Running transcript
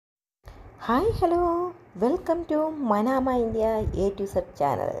Hi, hello, welcome to manama India A to Z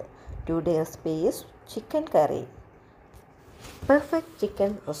channel. Today's recipe is chicken curry. Perfect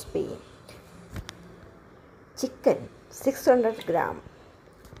chicken recipe. Chicken 600 gram.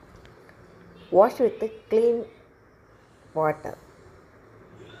 Wash with clean water.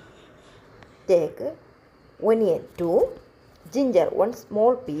 Take onion 2, ginger 1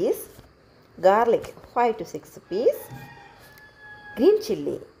 small piece, garlic 5 to 6 piece, green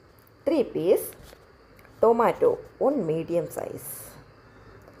chilli 3 piece, tomato 1 medium size.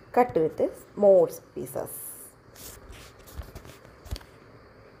 Cut with small pieces.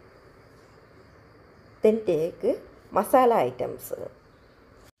 Then take masala items.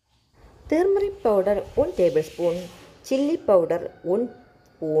 Turmeric powder 1 tablespoon, chilli powder 1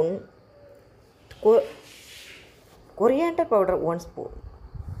 spoon, coriander powder 1 spoon.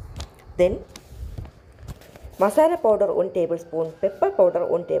 Then masala powder 1 tablespoon, pepper powder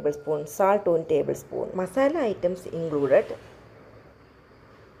 1 tablespoon, salt 1 tablespoon. Masala items included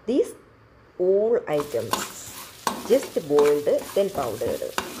these all items just boiled then powdered.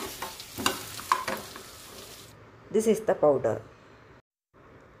 This is the powder.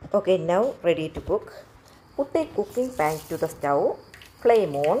 Okay, now ready to cook. Put a cooking pan to the stove.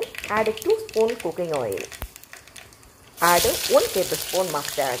 Flame on. Add 2 spoon cooking oil. Add 1 tablespoon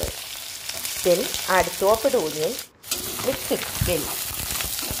mustard. Then add chopped onion. Mix it well.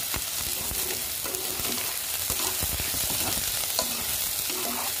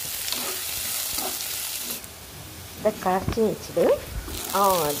 The color changed.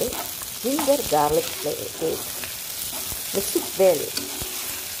 Add ginger garlic paste. Mix it well.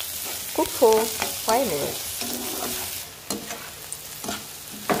 Cook for 5 minutes.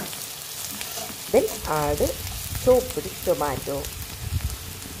 Then add chopped tomato,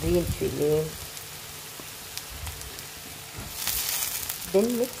 green chilli. Then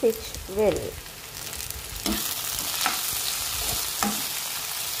mix it well.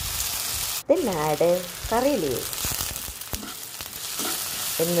 Then add curry leaves.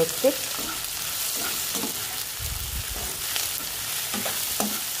 Then mix it.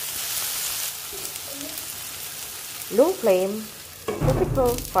 Low flame, cook it for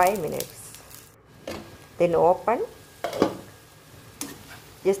 5 minutes. Then open,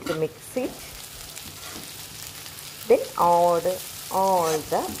 just mix it. Then add all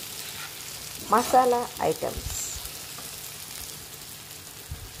the masala items.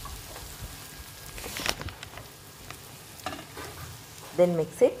 Then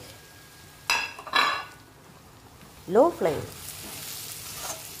mix it. Low flame.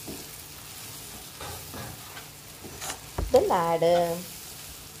 Then add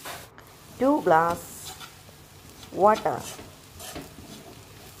 2 glass water.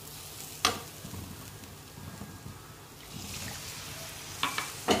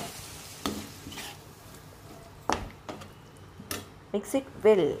 Mix it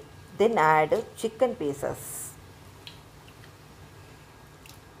well. Then add chicken pieces.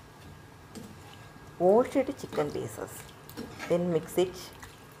 Washed chicken pieces. Then mix it.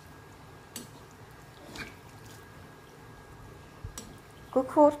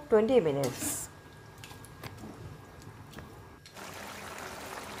 Cook for 20 minutes.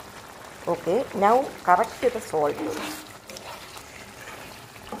 Okay, now correct the salt.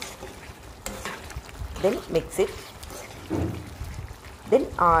 Then mix it. Then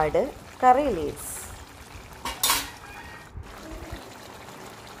add curry leaves.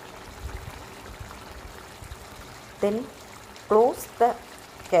 Then close the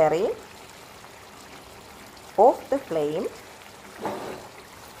curry. Off the flame.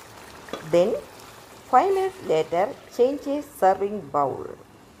 Then 5 minutes later, change a serving bowl.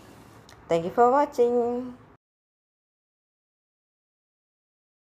 Thank you for watching.